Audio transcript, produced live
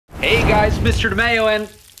Hey guys, Mr. DeMaio, and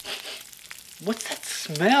what's that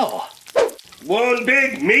smell? One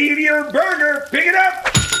big meteor burger. Pick it up.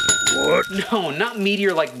 What? No, not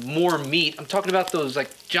meteor like more meat. I'm talking about those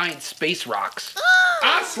like giant space rocks.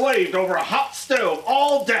 I slaved over a hot stove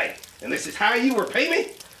all day, and this is how you repay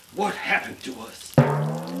me? What happened to us?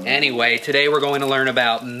 Anyway, today we're going to learn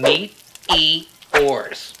about meteors.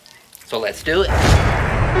 So let's do it.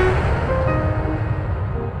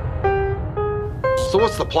 So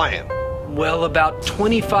what's the plan? Well, about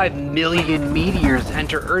 25 million meteors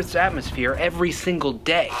enter Earth's atmosphere every single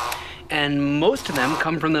day. And most of them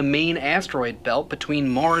come from the main asteroid belt between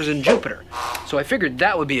Mars and Jupiter. So I figured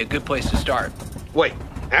that would be a good place to start. Wait,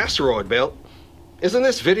 asteroid belt? Isn't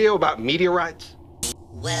this video about meteorites?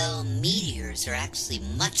 Well, meteors are actually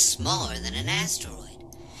much smaller than an asteroid.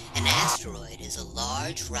 An asteroid is a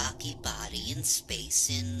large rocky body in space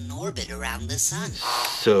in orbit around the sun.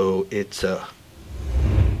 So it's a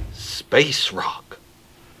space rock.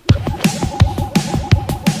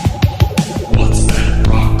 What's that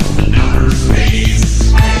rock in outer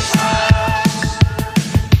space?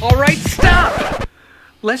 All right, stop!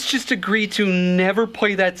 Let's just agree to never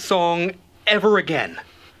play that song ever again.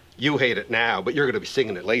 You hate it now, but you're going to be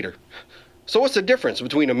singing it later. So what's the difference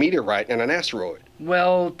between a meteorite and an asteroid?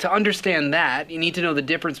 Well, to understand that, you need to know the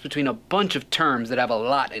difference between a bunch of terms that have a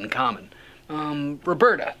lot in common.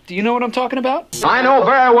 Roberta, do you know what I'm talking about? I know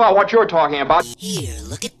very well what you're talking about. Here,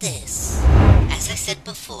 look at this. As I said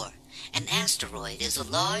before, an asteroid is a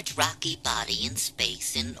large rocky body in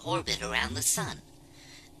space in orbit around the sun.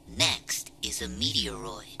 Next is a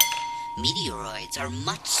meteoroid. Meteoroids are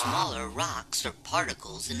much smaller rocks or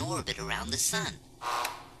particles in orbit around the sun.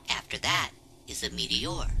 After that is a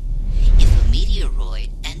meteor. If a meteoroid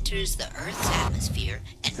enters the Earth's atmosphere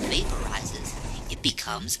and vaporizes, it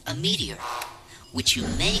becomes a meteor, which you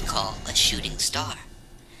may call a shooting star.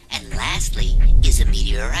 And lastly is a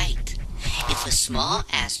meteorite. If a small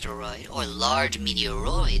asteroid or large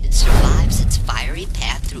meteoroid survives its fiery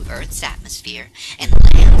path through Earth's atmosphere and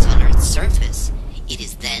lands on Earth's surface, it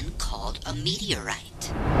is then called a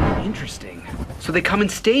meteorite. Interesting. So they come in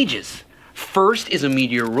stages. First is a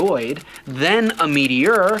meteoroid, then a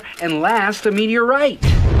meteor, and last a meteorite.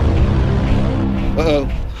 Uh-oh.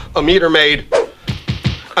 A meter maid.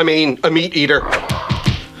 A meat eater.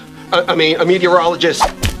 A meteorologist.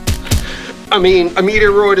 A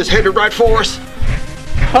meteoroid is headed right for us.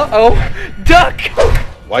 Uh-oh. Duck!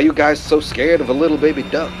 Why are you guys so scared of a little baby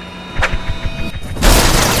duck?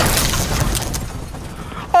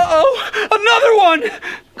 Uh-oh. Another one!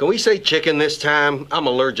 Can we say chicken this time? I'm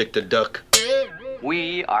allergic to duck.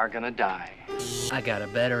 We are gonna die. I got a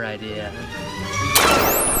better idea.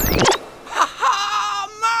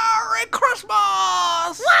 Merry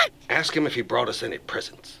Christmas! What? Ask him if he brought us any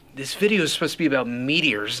presents. This video is supposed to be about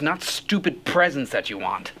meteors, not stupid presents that you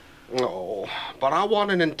want. Oh, but I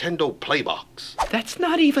want a Nintendo Playbox. That's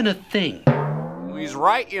not even a thing. He's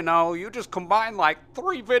right, you know. You just combined like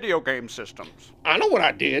 3 video game systems. I know what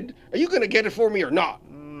I did. Are you gonna get it for me or not?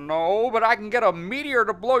 No, but I can get a meteor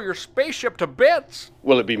to blow your spaceship to bits.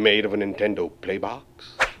 Will it be made of a Nintendo Playbox?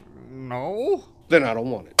 No. Then I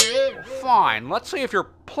don't want it. Fine, let's see if your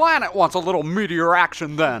planet wants a little meteor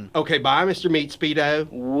action then. Okay, bye, Mr. Meat Speedo.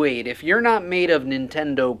 Wait, if you're not made of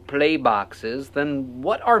Nintendo Playboxes, then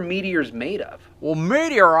what are meteors made of? Well,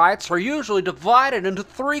 meteorites are usually divided into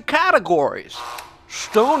 3 categories.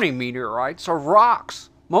 Stony meteorites are rocks,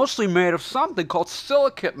 mostly made of something called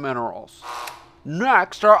silicate minerals.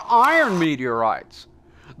 Next are iron meteorites.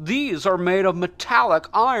 These are made of metallic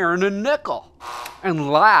iron and nickel. And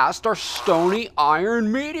last are stony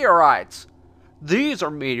iron meteorites. These are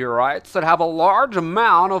meteorites that have a large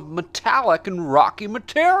amount of metallic and rocky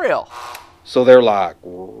material. So they're like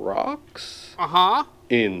rocks? Uh-huh.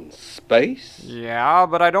 In space? Yeah,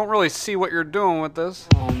 but I don't really see what you're doing with this.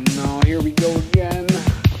 Oh no, here we go again.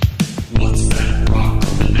 What's that rock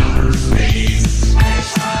in outer space?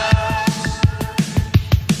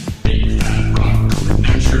 Make that rock coming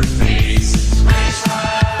at your face.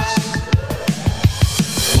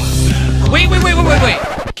 What's that rock? Wait.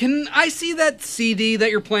 Can I see that CD that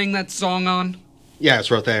you're playing that song on? Yeah, it's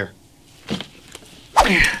right there.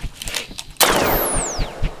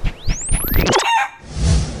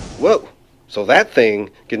 Whoa, so that thing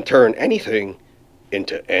can turn anything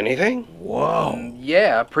into anything? Whoa.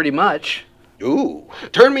 Yeah, pretty much. Ooh,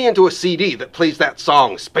 turn me into a CD that plays that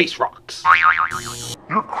song, Space Rocks.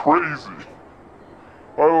 You're crazy.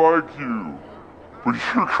 I like you, but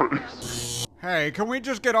you're crazy. Hey, can we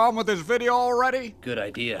just get on with this video already? Good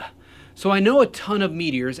idea. So I know a ton of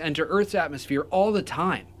meteors enter Earth's atmosphere all the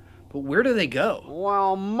time. But where do they go?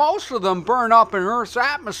 Well, most of them burn up in Earth's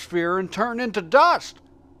atmosphere and turn into dust.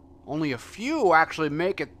 Only a few actually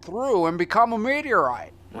make it through and become a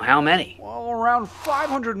meteorite. Well, how many? Well, around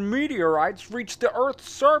 500 meteorites reach the Earth's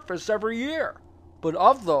surface every year. But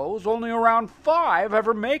of those, only around 5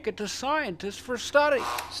 ever make it to scientists for study.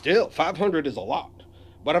 Still, 500 is a lot.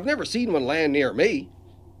 But I've never seen one land near me.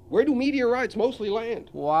 Where do meteorites mostly land?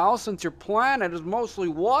 Well, since your planet is mostly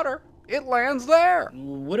water, it lands there.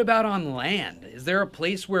 What about on land? Is there a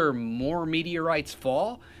place where more meteorites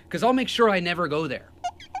fall? Because I'll make sure I never go there.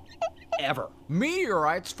 Ever.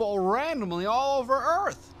 Meteorites fall randomly all over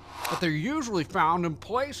Earth, but they're usually found in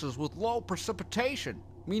places with low precipitation,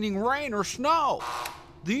 meaning rain or snow.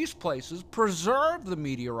 These places preserve the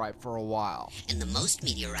meteorite for a while. And the most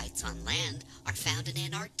meteorites on land are found in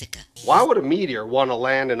Antarctica. Why would a meteor want to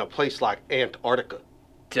land in a place like Antarctica?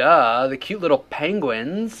 Duh, the cute little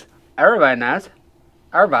penguins. Everybody knows.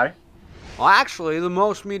 Everybody. Well, actually, the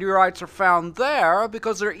most meteorites are found there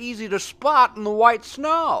because they're easy to spot in the white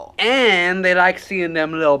snow. And they like seeing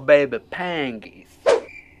them little baby pangies.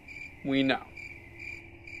 We know.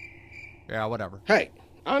 Yeah, whatever. Hey,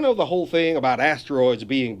 I know the whole thing about asteroids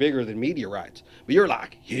being bigger than meteorites, but you're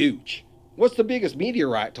like huge. What's the biggest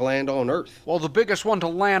meteorite to land on Earth? Well, the biggest one to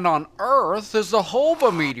land on Earth is the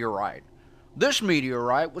Hoba meteorite. This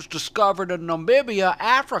meteorite was discovered in Namibia,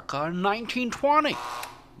 Africa in 1920.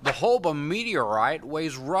 The Hoba meteorite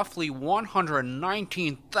weighs roughly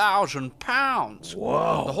 119,000 pounds.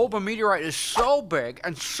 Whoa. The Hoba meteorite is so big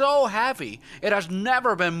and so heavy, it has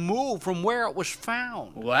never been moved from where it was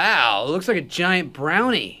found. Wow, it looks like a giant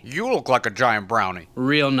brownie. You look like a giant brownie.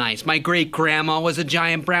 Real nice. My great-grandma was a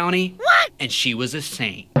giant brownie. What? And she was a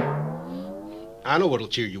saint. I know what'll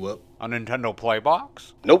cheer you up. A Nintendo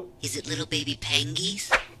Playbox? Nope. Is it little baby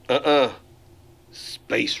pangies?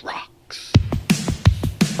 Space rocks.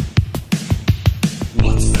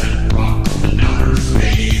 What's that rock in outer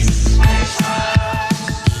space?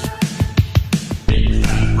 Big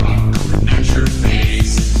fat rock coming at your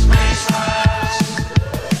face.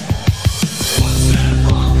 What's that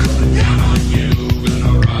rock coming down on you?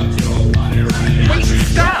 Gonna rock your body right out Wait, your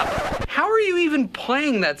stop! How are you even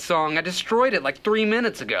playing that song? I destroyed it like 3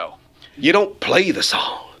 minutes ago. You don't play the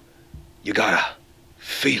song. You gotta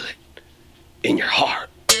feel it in your heart.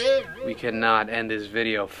 We cannot end this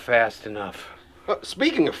video fast enough.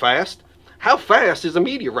 Speaking of fast, how fast is a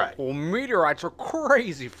meteorite? Well, meteorites are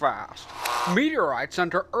crazy fast. Meteorites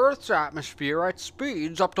enter Earth's atmosphere at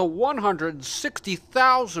speeds up to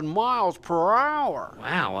 160,000 miles per hour.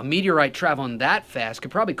 Wow, a meteorite traveling that fast could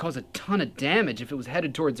probably cause a ton of damage if it was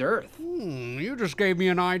headed towards Earth. You just gave me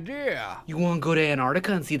an idea. You want to go to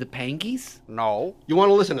Antarctica and see the pangies? No. You want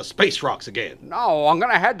to listen to space rocks again? No, I'm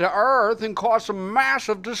gonna head to Earth and cause some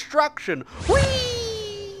massive destruction. Whee!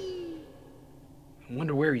 I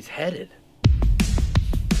wonder where he's headed.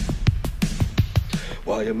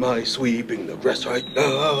 Why am I sweeping the rest right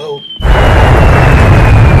now?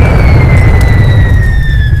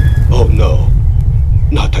 Oh no,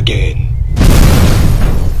 not again.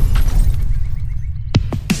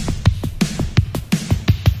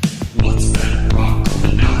 What's that rock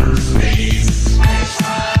in outer space?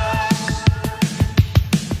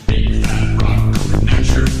 Big fat rock coming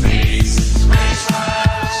at your face.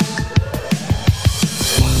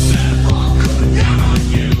 What's that rock coming down on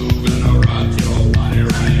you? Gonna rock your body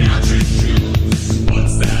right out your shoes.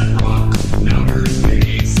 What's that rock in outer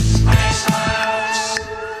space?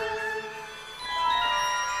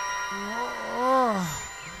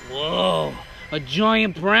 Whoa, a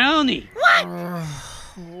giant brownie.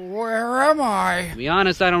 Where am I? To be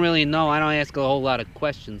honest, I don't really know. I don't ask a whole lot of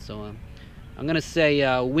questions, so I'm gonna say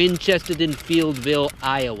Winchesterton Fieldville,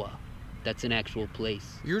 Iowa. That's an actual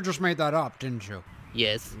place. You just made that up, didn't you?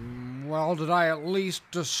 Yes. Well, did I at least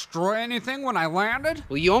destroy anything when I landed?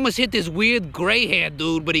 Well, you almost hit this weird gray-haired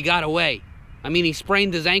dude, but he got away. I mean, he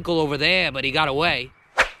sprained his ankle over there, but he got away.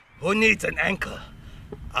 Who needs an ankle?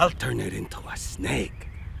 I'll turn it into a snake.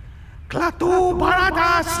 Klaatu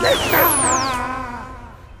barada snake!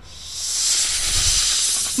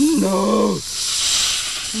 No!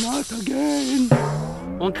 Not again!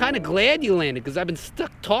 Well, I'm kind of glad you landed, because I've been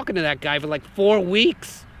stuck talking to that guy for like 4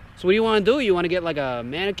 weeks. So what do you want to do? You want to get like a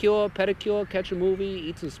manicure, pedicure, catch a movie,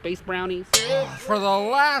 eat some space brownies? For the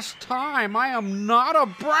last time, I am not a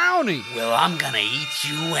brownie. Well, I'm gonna eat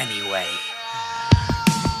you anyway.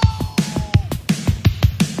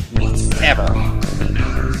 What's that Ever. rock in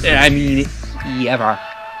outer space? I mean, ever.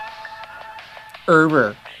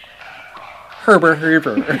 Herber. Herber.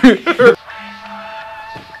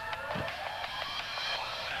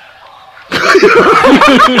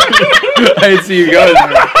 I see you going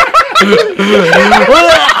there.